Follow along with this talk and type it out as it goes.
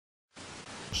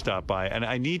stop by, and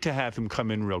I need to have him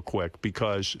come in real quick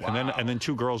because, and then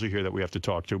two girls are here that we have to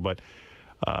talk to. But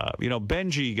you know,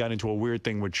 Benji got into a weird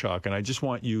thing with Chuck, and I just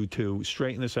want you to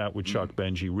straighten this out with Chuck,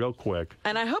 Benji, real quick.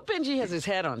 And I hope Benji has his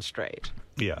head on straight.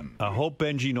 Yeah, I hope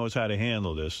Benji knows how to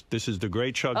handle this. This is the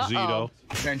great Chuck Zito.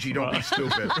 Benji, don't be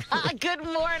stupid. Good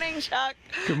morning, Chuck.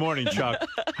 Good morning, Chuck.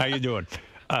 How you doing?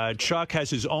 Chuck has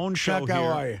his own show Chuck, here. how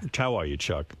are you? How are you,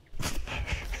 Chuck?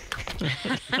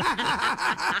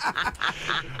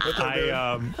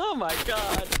 Oh, my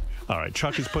God. All right,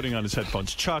 Chuck is putting on his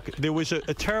headphones. Chuck, there was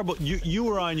a terrible... You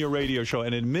were on your radio show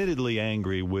and admittedly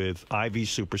angry with Ivy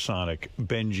Supersonic,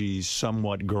 Benji's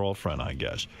somewhat girlfriend, I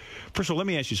guess. First of all, let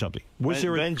me ask you something. Was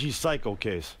there Benji's psycho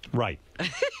case. Right.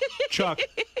 Chuck,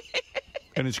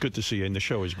 and it's good to see you, and the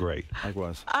show is great.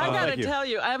 Likewise. I got to tell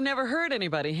you, I've never heard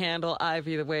anybody handle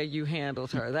Ivy the way you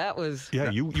handled her. That was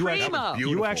primo.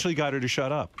 You actually got her to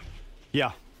shut up.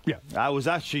 Yeah. Yeah. I was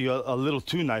actually a little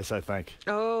too nice, I think.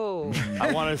 Oh.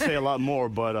 I wanted to say a lot more,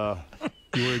 but...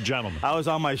 you were a gentleman. I was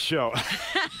on my show.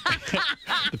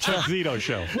 The Chuck Zito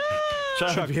show.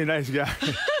 Chuck, be a nice guy.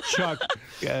 Chuck,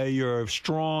 you're a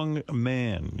strong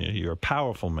man. You're a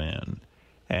powerful man.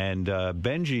 And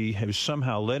Benji has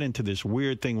somehow led into this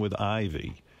weird thing with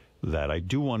Ivy that I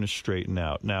do want to straighten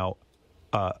out. Now,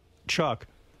 Chuck,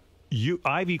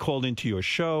 Ivy called into your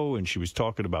show, and she was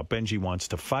talking about Benji wants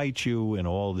to fight you and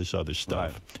all this other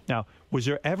stuff. Right. Now, was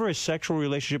there ever a sexual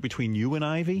relationship between you and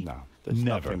Ivy? No, there's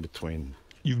nothing between.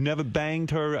 You've never banged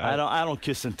her? I don't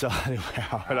kiss and tell anywhere.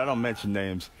 I don't mention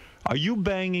names. Are you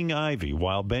banging Ivy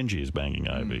while Benji is banging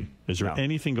Ivy? Is there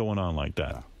anything going on like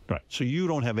that? No. Right. So you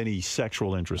don't have any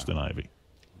sexual interest in Ivy?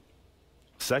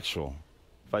 Sexual?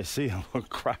 If I see him, I'll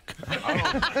crack.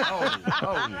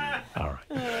 All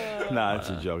right. Nah, it's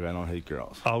a joke. I don't hate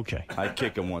girls. Okay. I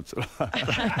kick them once in a while.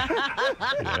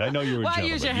 Yeah, I know you were a gentleman. Why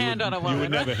use your hand on a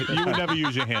woman? You would never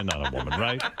use your hand on a woman,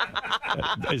 right?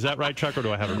 Is that right, Chuck, or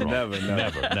do I have it wrong? Never.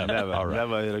 All right.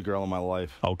 Never hit a girl in my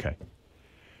life. Okay.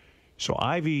 So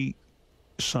Ivy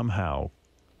somehow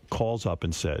calls up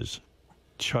and says,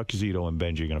 Chuck Zito and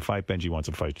Benji are going to fight. Benji wants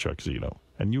to fight Chuck Zito.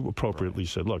 And you appropriately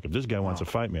said, look, if this guy wants to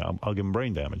fight me, I'll give him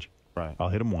brain damage. Right. I'll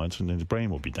hit him once, and then his brain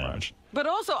will be damaged. But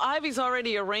also, Ivy's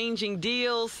already arranging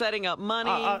deals, setting up money.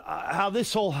 How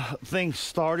this whole thing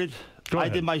started, I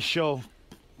did my show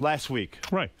last week.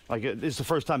 Right. Like, this is the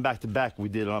first time back-to-back we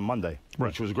did it on Monday,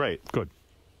 which was great. Good.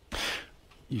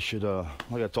 You should, I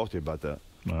got to talk to you about that.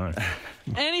 All right.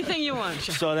 Anything you want.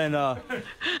 So then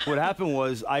what happened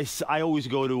was I always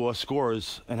go to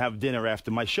Scores and have dinner after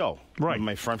my show. Right. With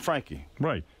my friend Frankie.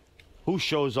 Right. Who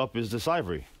shows up is this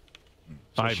Ivory.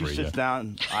 So Ivory, she sits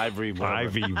down. Ivory.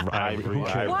 Ivy. Ivory.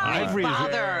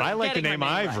 I like the name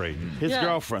Ivory. His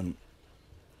girlfriend.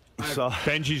 So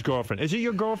Benji's girlfriend. Is it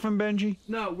your girlfriend, Benji?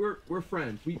 No, we're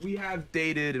friends. We have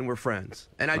dated and we're friends.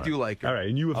 And I do like her. All right.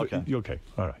 And you okay.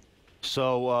 All right.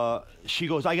 So she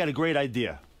goes, I got a great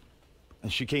idea.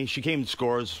 And she came to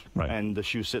Scores, right. And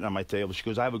she was sitting on my table. She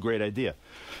goes, I have a great idea.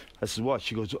 I said, what?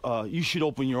 She goes, you should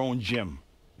open your own gym.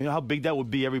 You know how big that would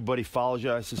be? Everybody follows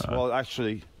you. I said, well,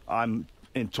 actually, I'm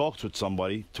in talks with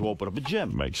somebody to open up a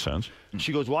gym. Makes sense.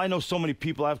 She goes, well, I know so many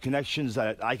people. I have connections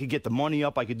that I could get the money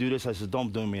up. I could do this. I said,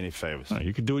 don't do me any favors. No,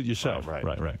 you could do it yourself.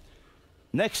 Right.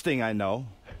 Next thing I know,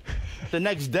 the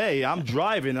next day, I'm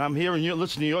driving, and I'm hearing you,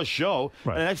 listening to your show.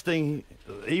 Right. And the next thing,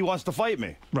 he wants to fight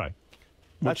me. Right.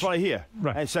 That's what I hear.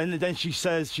 Right. And so then she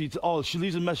says, she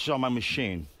leaves a message on my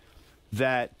machine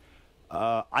that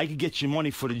I could get you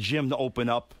money for the gym to open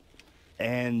up,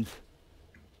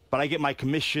 but I get my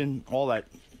commission, all that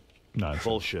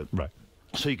bullshit. Right.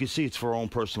 So you can see it's for her own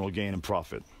personal gain and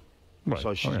profit. Right.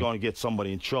 So she's going to get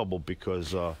somebody in trouble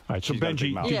because all right, so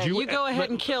Benji, you go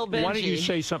ahead and kill Benji. Why don't you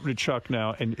say something to Chuck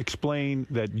now and explain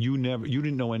that you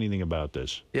didn't know anything about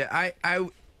this? Yeah,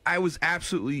 I was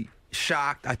absolutely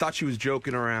shocked. I thought she was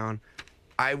joking around.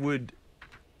 I would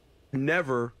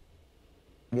never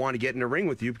want to get in a ring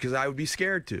with you because I would be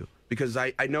scared to. Because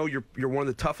I know you're one of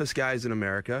the toughest guys in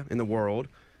America, in the world.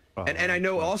 And I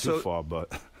know also... Too far,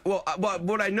 but... Well,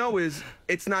 what I know is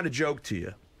it's not a joke to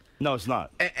you. No, it's not.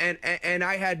 And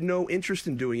I had no interest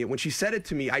in doing it. When she said it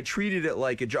to me, I treated it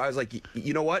like a joke. I was like,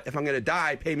 you know what? If I'm going to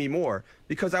die, pay me more.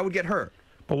 Because I would get hurt.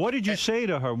 But what did you say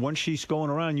to her when she's going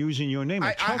around using your name?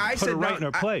 I put her right in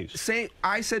her place.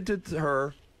 I said to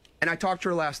her, and I talked to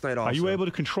her last night also. Are you able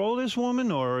to control this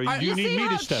woman, or do you need me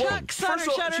to step in?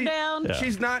 Shut her down.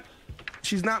 Yeah.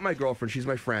 She's not my girlfriend. She's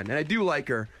my friend. And I do like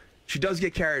her. She does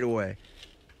get carried away.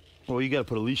 Well, you got to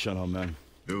put a leash on her, man.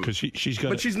 Because she's going to...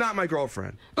 But she's not my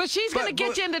girlfriend. But she's going to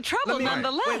get you into trouble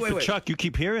nonetheless. Wait. Chuck, you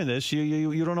keep hearing this.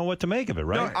 You don't know what to make of it,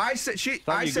 right? No, I said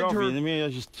to her... I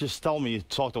mean, just tell me. You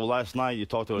talked to her last night. You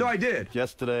talked to her... No, I did.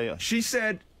 Yesterday. She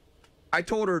said, I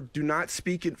told her, do not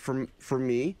speak it for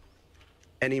me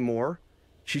anymore.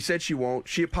 She said she won't.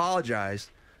 She apologized.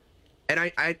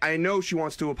 And I know she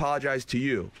wants to apologize to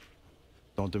you.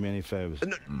 Don't do me any favors.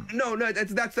 No,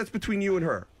 that's between you and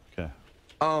her. Okay.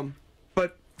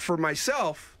 But for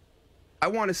myself, I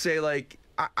want to say, like,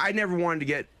 I never wanted to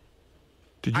get...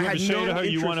 Did you ever say to her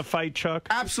you want to fight Chuck?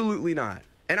 Absolutely not.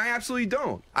 And I absolutely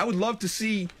don't. I would love to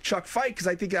see Chuck fight because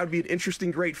I think that would be an interesting,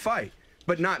 great fight.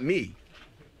 But not me.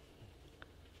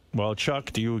 Well,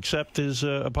 Chuck, do you accept his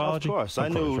apology? Of course. I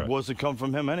knew it wasn't coming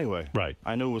from him anyway. Right.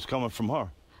 I knew it was coming from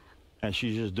her. And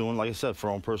she's just doing, like I said, for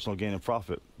her own personal gain and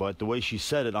profit. But the way she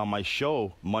said it on my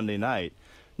show Monday night,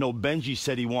 no, Benji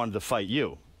said he wanted to fight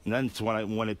you. And then it's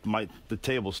when the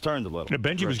tables turned a little. Yeah,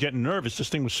 Benji was getting nervous. This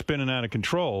thing was spinning out of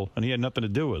control, and he had nothing to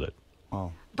do with it.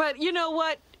 Oh. But you know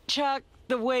what, Chuck?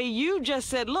 The way you just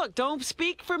said, look, don't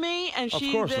speak for me, and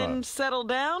she then settled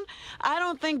down, I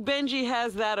don't think Benji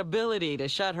has that ability to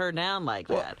shut her down like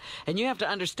that. And you have to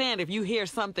understand, if you hear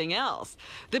something else,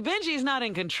 the Benji's not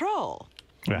in control.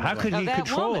 Yeah, how could he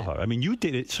control woman. her? I mean, you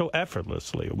did it so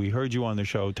effortlessly. We heard you on the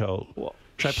show tell...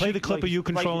 Should I play the clip of you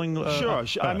controlling... Sure.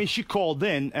 I mean, she called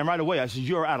in, and right away I said,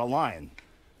 you're out of line.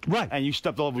 Right. And you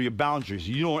stepped over your boundaries.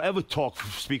 You don't ever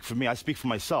speak for me. I speak for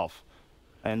myself.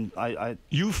 And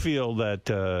you feel that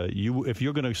if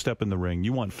you're going to step in the ring,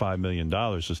 you want $5 million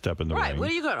to step in the ring. Right. What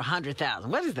do you got? 100,000.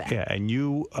 What is that? Yeah, and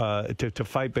you to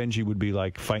fight Benji would be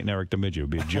like fighting Eric the Midget. It would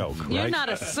be a joke. You're right? not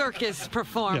a circus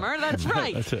performer. Yeah. That's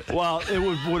right. That's it. Well, it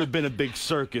would have been a big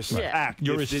circus act.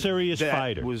 You're a serious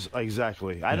fighter.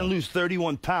 Exactly. I didn't lose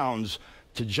 31 pounds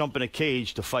to jump in a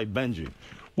cage to fight Benji.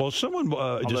 Well, someone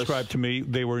described to me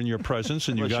they were in your presence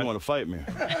and you want to fight me.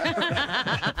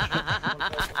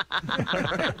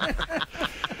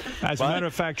 As a matter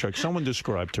of fact, Chuck, someone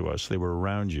described to us they were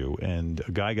around you and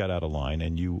a guy got out of line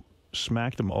and you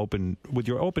smacked him open with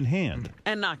your open hand.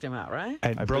 And knocked him out, right?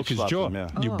 And broke his jaw. Him,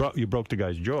 yeah. You broke the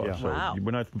guy's jaw. Yeah. So wow.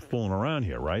 We're not fooling around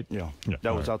here, right? Yeah.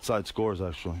 That was outside scores,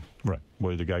 actually. Right.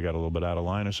 Well, the guy got a little bit out of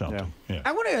line or something. Yeah.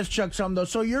 I want to ask Chuck something, though.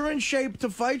 So you're in shape to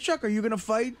fight, Chuck? Are you going to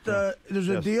fight? There's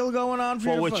a deal going on for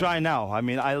you to we're fight? trying now. I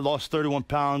mean, I lost 31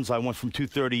 pounds. I went from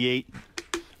 238.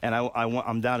 And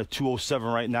I'm down to 207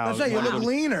 right now. That's right, you look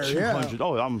leaner, yeah.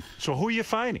 Oh, So who are you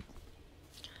fighting?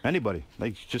 Anybody.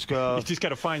 Like, you just got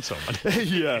to find someone.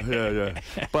 yeah.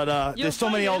 But there's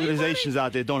so many organizations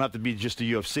out there. It don't have to be just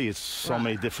the UFC. It's so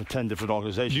many 10 different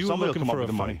organizations. Somebody will come up with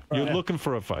the money. You're looking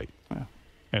for a fight. Yeah.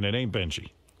 And it ain't Benji.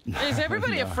 Is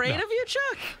everybody afraid of you,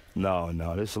 Chuck? No.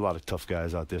 There's a lot of tough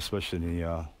guys out there, especially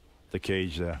in the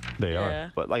cage there. They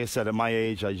are. But like I said, at my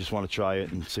age, I just want to try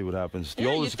it and see what happens.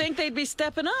 You think they'd be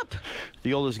stepping up?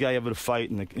 The oldest guy ever to fight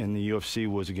in the UFC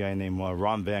was a guy named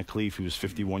Ron Van Cleef. He was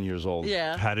 51 years old.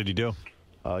 Yeah. How did he do?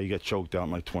 He got choked out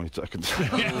in like 20 seconds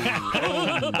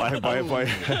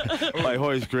by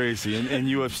Horace Gracie in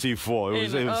UFC 4.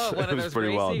 It was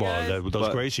pretty wild. Well,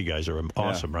 those Gracie guys are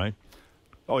awesome, right?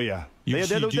 Oh, yeah. They're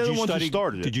the ones who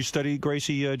started it. Did you study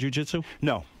Gracie Jiu-Jitsu?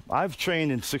 No. I've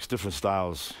trained in 6 different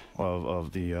styles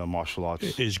of the martial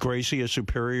arts. Is Gracie a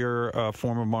superior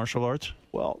form of martial arts?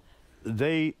 Well,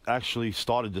 they actually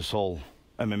started this whole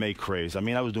MMA craze. I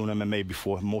mean, I was doing MMA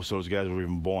before most of those guys were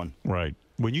even born. Right.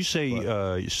 When you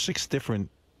say 6 different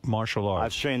martial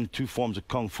arts... I've trained 2 forms of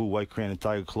Kung Fu, White Crane and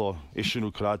Tiger Claw,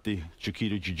 Ishinu Karate,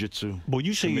 Jukido Jiu-Jitsu. Well,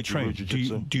 you say you train.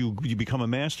 Do you become a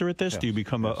master at this? Yes. Do you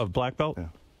become a black belt? Yeah.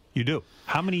 You do.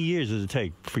 How many years does it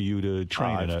take for you to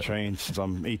train? I've trained since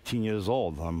I'm 18 years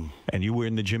old. And you were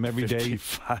in the gym every day?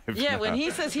 55 Yeah, now. when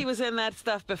he says he was in that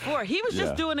stuff before, he was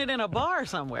just doing it in a bar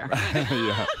somewhere.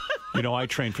 Yeah. You know, I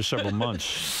trained for several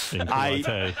months in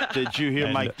karate. Did you hear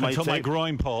until my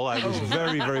groin pull, I was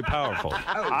very, very powerful.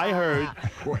 I heard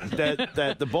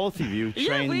that the both of you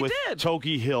trained with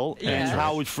Toki Hill and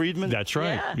Howard Friedman. That's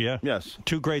right. Yeah. Yes.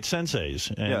 2 great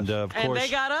senseis. And, of course... And they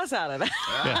got us out of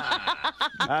that.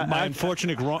 My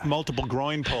unfortunate multiple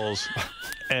groin pulls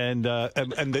and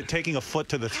taking a foot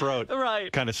to the throat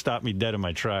kind of stopped me dead in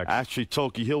my tracks. Actually,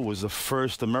 Toki Hill was the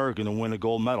first American to win a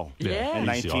gold medal in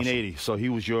 1980. Awesome. So he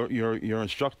was your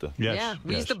instructor. Yes. Yeah,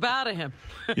 we used to bow to him.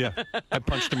 Yeah, I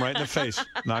punched him right in the face,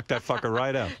 knocked that fucker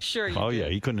right out. Sure you did. Yeah,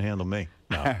 he couldn't handle me.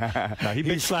 No, he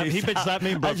bitch slapped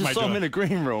me and broke my jaw. I just saw him in the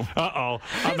green room. Uh-oh,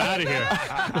 I'm out of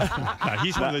here.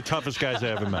 He's one of the toughest guys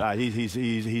I ever met.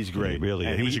 He's great. He really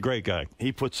is. He was a great guy.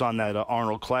 He puts on that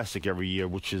Arnold Classic every year,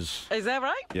 which is... Is that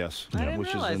right? Yes. I didn't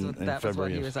which realize is in that was what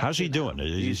February. he was How's he doing?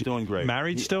 He's doing great.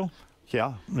 Married still?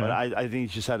 Yeah, but I think he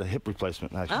just had a hip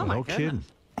replacement, actually. Oh, my No goodness. kidding.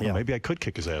 Well, maybe I could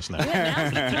kick his ass now. Yeah,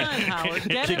 now's the time, Howard.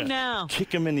 Get him now.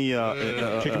 Kick him in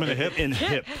the Kick him in the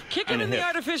hip? Kick him in the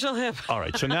artificial hip. All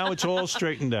right, so now it's all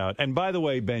straightened out. And by the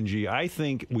way, Benji, I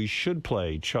think we should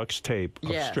play Chuck's tape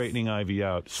of straightening Ivy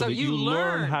out so that you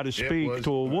learn how to speak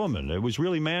to a woman. It was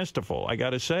really masterful, I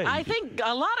got to say. I think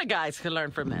a lot of guys can learn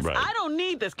from this. Right. I don't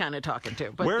need this kind of talking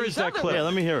to. But where is that clip? Yeah,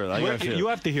 let me hear it. You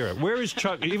have to hear it. Where is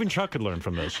Chuck? Even Chuck could learn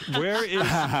from this. Where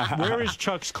is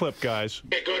Chuck's clip, guys?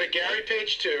 Okay, go to Gary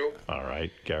page 2. All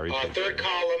right, Gary. Third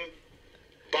column,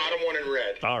 bottom one in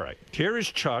red. All right. Here is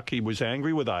Chuck. He was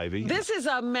angry with Ivy. This is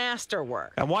a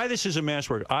masterwork. And why this is a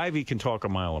masterwork, Ivy can talk a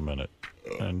mile a minute.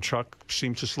 And Chuck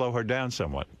seems to slow her down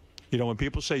somewhat. You know, when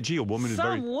people say, gee, a woman is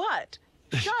very... Somewhat.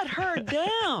 Shut her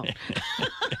down.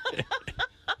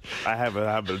 I have a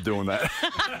habit of doing that.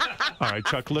 All right,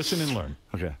 Chuck, listen and learn.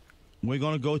 Okay. We're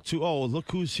going to go to, oh,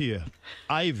 look who's here.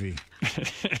 Ivy.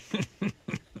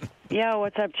 Yo,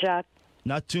 what's up, Chuck?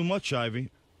 Not too much,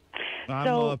 Ivy.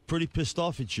 I'm pretty pissed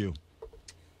off at you.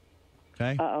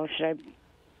 Okay? Uh-oh, should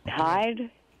I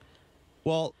hide?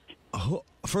 Well,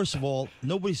 first of all,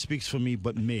 nobody speaks for me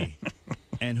but me.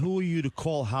 And who are you to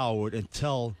call Howard and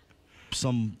tell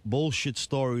some bullshit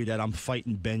story that I'm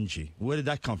fighting Benji? Where did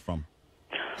that come from?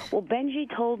 Well, Benji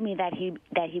told me that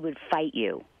he would fight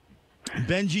you.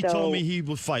 Benji told me he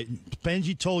would fight.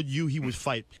 Benji told you he would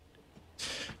fight.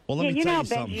 Well, let me tell you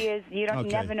something. You know how Benji is. You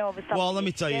don't never know if it's something well, let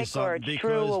me tell you something. or it's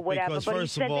true or whatever. Because but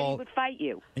first he said of all, that he would fight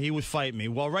you. He would fight me.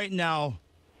 Well, right now,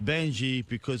 Benji,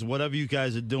 because whatever you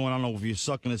guys are doing, I don't know if you're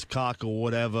sucking his cock or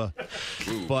whatever,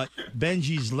 but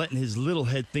Benji's letting his little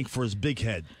head think for his big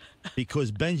head.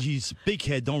 Because Benji's big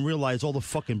head don't realize all the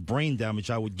fucking brain damage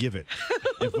I would give it.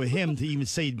 And for him to even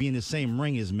say he'd be in the same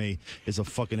ring as me is a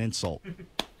fucking insult.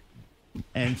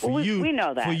 And for we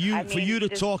know that. For you to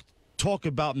talk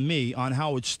about me on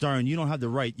Howard Stern, you don't have the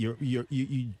right.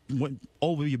 You went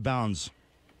over your bounds,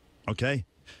 okay?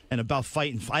 And about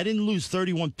fighting, I didn't lose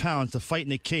 31 pounds to fight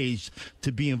in a cage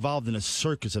to be involved in a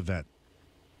circus event,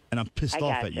 and I'm pissed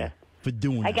off at you for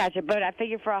doing that. I got you, but I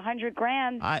figure for $100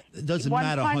 grand, it doesn't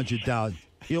matter 100,000.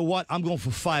 You know what? I'm going for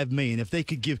 $5 million. If they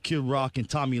could give Kid Rock and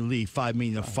Tommy Lee $5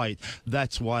 million to fight,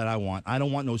 that's what I want. I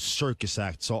don't want no circus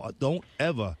act. So don't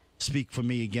ever speak for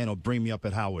me again or bring me up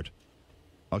at Howard.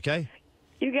 Okay?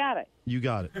 You got it. You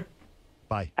got it.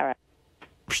 Bye. All right.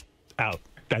 Out.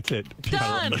 That's it.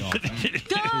 Done.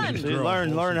 Done.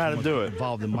 Learn how to do it.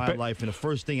 Involved in my life, and the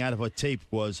first thing out of her tape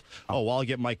was, "Oh, I'll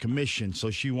get my commission."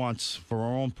 So she wants for her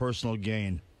own personal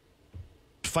gain.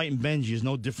 Fighting Benji is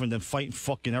no different than fighting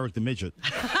fucking Eric the Midget.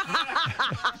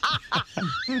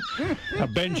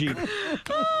 Benji,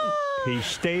 he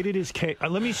stated his case.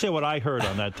 Let me say what I heard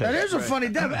on that tape. That is a funny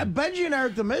tape. Benji and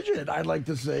Eric the Midget, I'd like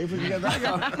to see. If we can get that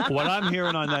going. What I'm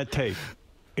hearing on that tape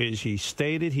is he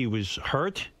stated he was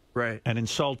hurt and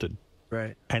insulted.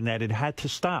 And that it had to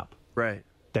stop.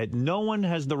 That no one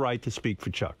has the right to speak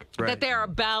for Chuck. That there are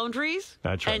boundaries.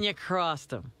 That's right. And you crossed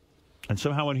them. And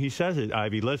somehow when he says it,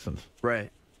 Ivy listens.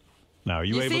 Now, are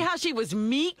you able... see how she was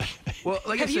meek? Well,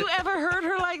 like Have I said, you ever heard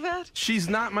her like that? She's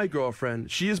not my girlfriend.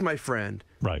 She is my friend.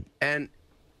 Right. And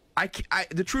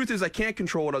the truth is I can't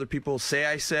control what other people say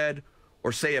I said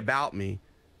or say about me.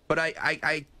 But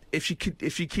if she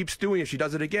keeps doing it, if she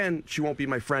does it again, she won't be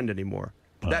my friend anymore.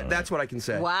 That's what I can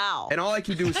say. Wow. And all I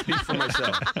can do is speak for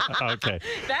myself. Okay.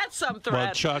 That's some threat.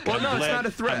 Well, Chuck, Well, no, it's not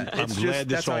a threat. I'm glad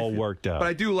this all worked out. But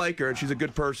I do like her, and she's a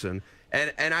good person.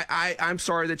 And I'm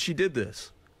sorry that she did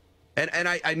this. And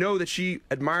I know that she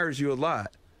admires you a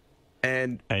lot.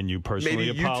 And you personally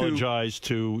apologize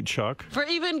to Chuck? For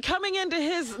even coming into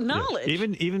his knowledge. Yeah.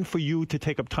 Even for you to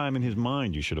take up time in his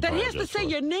mind, you should apologize. That he has to say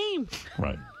your name.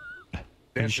 Right.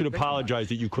 And you should apologize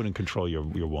that you couldn't control your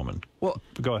woman. Well,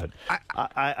 go ahead.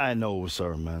 I know it was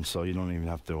her, man, so you don't even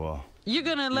have to... You're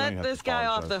going to let this guy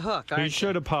off the hook, aren't He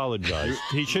should apologize.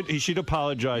 he should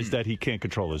apologize that he can't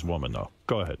control his woman, though.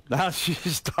 Go ahead. Now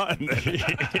she's done.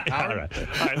 All right,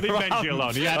 leave Benji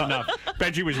alone. He had enough.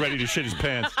 Benji was ready to shit his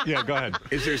pants. Yeah, go ahead.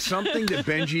 Is there something that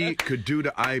Benji could do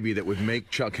to Ivy that would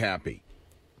make Chuck happy?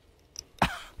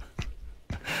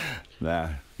 Nah,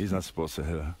 he's not supposed to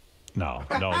hit her. No.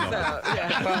 Well,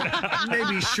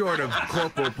 maybe short of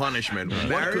corporal punishment.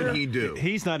 What could he do?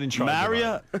 He's not in charge.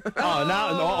 Maria?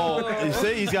 You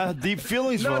see, he's got deep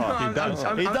feelings for her.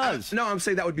 He does. No, I'm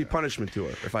saying that would be punishment to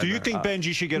her. Do you think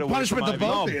Benji should get away from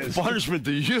Ivy? Punishment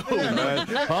to you, man.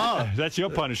 That's your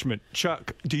punishment.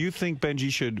 Chuck, do you think Benji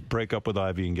should break up with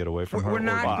Ivy and get away from her? We're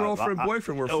not girlfriend,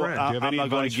 boyfriend. We're friends. I'm not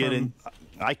going to get in.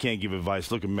 I can't give advice.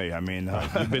 Look at me. I mean,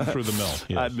 you've been through the mill.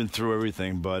 Yes. I've been through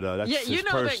everything, but that's his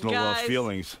personal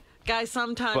feelings. Guys,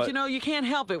 sometimes, But- you know, you can't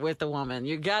help it with the woman.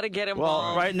 You got to get involved.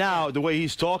 Well, right now, the way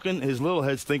he's talking, his little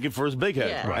head's thinking for his big head.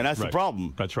 Yeah. Right, And that's the right.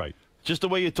 problem. That's right. Just the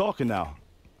way you're talking now.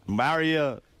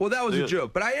 Maria. Well, that was a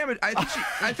joke, but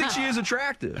I think she is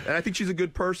attractive, and I think she's a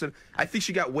good person. I think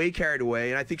she got way carried away,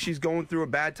 and I think she's going through a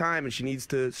bad time, and she needs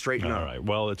to straighten up. All right.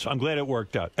 Well, I'm glad it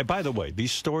worked out. And by the way,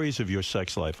 these stories of your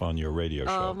sex life on your radio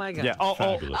show. Oh, my God. Yeah.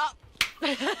 Fabulous.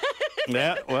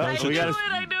 Yeah, well,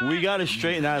 I we got to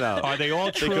straighten that out. Are they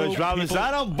all true? Because Robin said, People-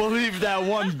 I don't believe that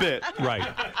one bit. Right.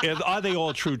 Are they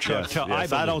all true, Chuck? Yes, Tell-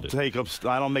 yes. I don't believed it.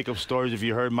 I don't make up stories. If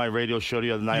you heard my radio show the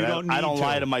other night, You don't I need don't to.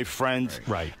 lie to my friends.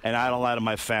 Right. And I don't lie to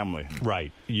my family.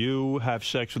 Right. You have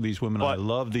sex with these women. But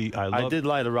I I did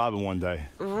lie to Robin one day.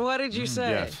 What did you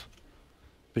say? Yes.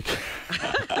 Because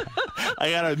I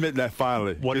gotta admit that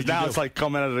finally. What did you now do? it's like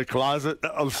coming out of the closet,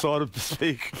 sort of to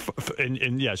speak.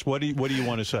 And yes, what do you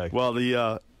want to say? Well,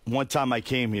 the one time I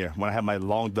came here when I had my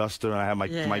long duster and I had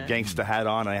my gangster hat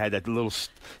on, and I had that little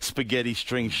spaghetti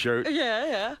string shirt.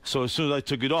 Yeah. So as soon as I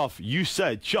took it off, you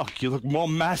said, "Chuck, you look more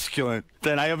masculine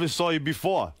than I ever saw you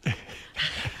before."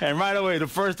 And right away, the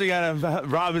first thing out of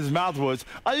Robin's mouth was,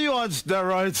 "Are you on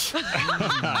steroids?"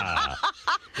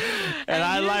 And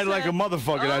I lied like a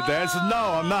motherfucker that day. I said, "No,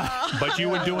 I'm not." But you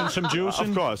were doing some juicing?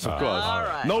 Of course. All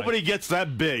right. Nobody gets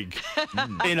that big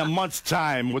in a month's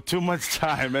time with 2 months'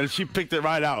 time, and she picked it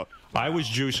right out. I was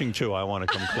juicing too. I want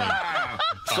to come clean.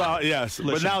 So yes, but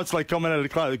Listen. now it's like coming out of the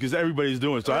closet because everybody's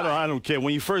doing it. So I don't care.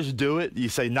 When you first do it, you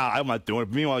say, "Nah, I'm not doing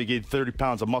it." Meanwhile, you gain 30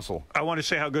 pounds of muscle. I want to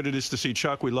say how good it is to see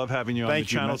Chuck. We love having you on Thank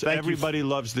the you, man. channels. Thank you. Everybody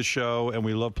loves the show, and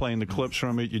we love playing the clips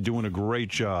from it. You're doing a great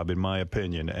job, in my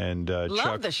opinion. And Love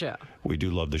Chuck, the show. We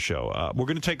do love the show. We're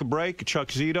going to take a break. Chuck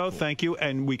Zito, thank you.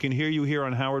 And we can hear you here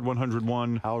on Howard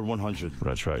 101. Howard 100.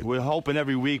 That's right. We're hoping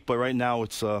every week, but right now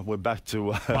it's we're back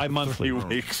to Bi-monthly. 3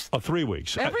 weeks. 3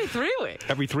 weeks. Every 3 weeks.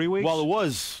 Every 3 weeks? Well, it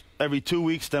was every 2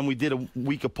 weeks. Then we did a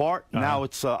week apart. Now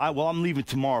it's I'm leaving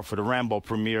tomorrow for the Rambo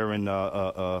premiere in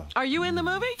Are you in the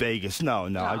movie? Vegas. No,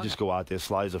 I okay. just go out there,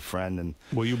 slide as a friend, and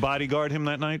Will you bodyguard him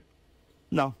that night?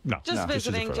 no, Just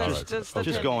visiting, All right.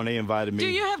 just going. They invited me. Do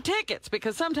you have tickets?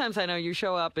 Because sometimes I know you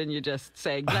show up and you just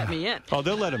say, "Let me in." Oh,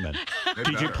 they'll let him in.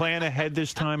 Did you plan ahead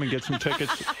this time and get some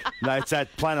tickets? No, it's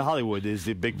at Planet Hollywood is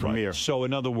the big premiere. Right. So,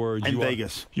 in other words, In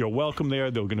Vegas. You're welcome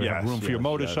there. They're going to have Yes, room for your yes,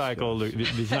 motorcycle. yes,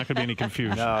 There's not going to be any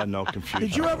confusion. No confusion.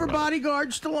 Did you ever bodyguard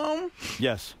Stallone?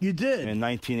 Yes. You did? In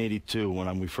 1982,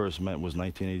 when we first met, was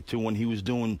 1982,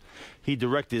 when he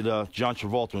directed John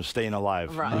Travolta in Staying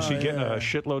Alive. Right. Was he getting a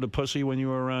shitload of pussy when you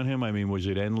were around him? I mean, was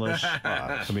it endless?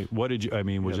 I mean, what did you? I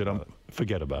mean, was it?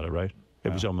 Forget about it, right?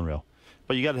 It was unreal.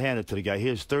 But you got to hand it to the guy.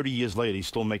 Here's 30 years later, he's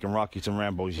still making Rockies and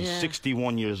Rambos. He's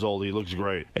 61 years old. He looks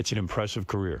great. It's an impressive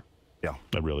career. Yeah.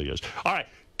 It really is. All right,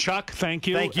 Chuck, thank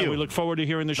you. Thank you. And we look forward to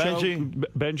hearing the Benji. show.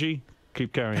 Benji,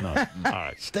 keep carrying on. All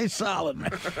right. Stay solid,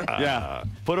 man. Yeah.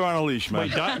 Put her on a leash, man.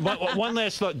 Wait, one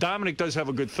last thought. Dominic does have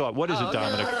a good thought. What is it,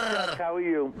 Dominic? How are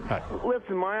you? Hi.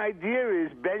 Listen, my idea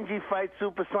is Benji fights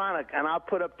Supersonic, and I'll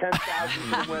put up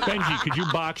 10,000 to win. Benji, could you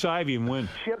box Ivy and win?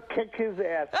 Chip kick his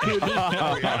ass. Could Eric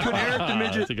the That's a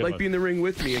Midget good like one. be in the ring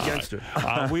with me against her?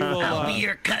 We will.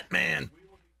 your cut man.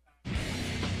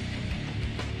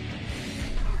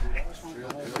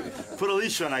 Put a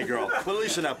leash on that girl. Put a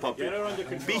leash on that puppy.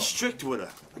 Be strict with her.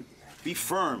 Be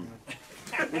firm.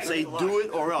 Say do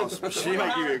it or else. She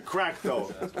might give you a crack,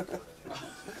 though.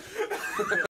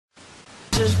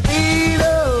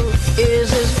 Zito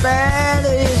is as bad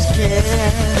as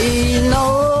can. He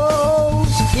knows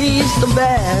he's the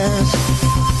best.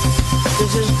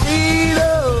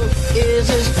 Zito is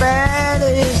as bad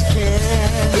as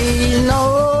can. He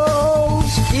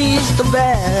knows he's the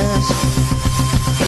best.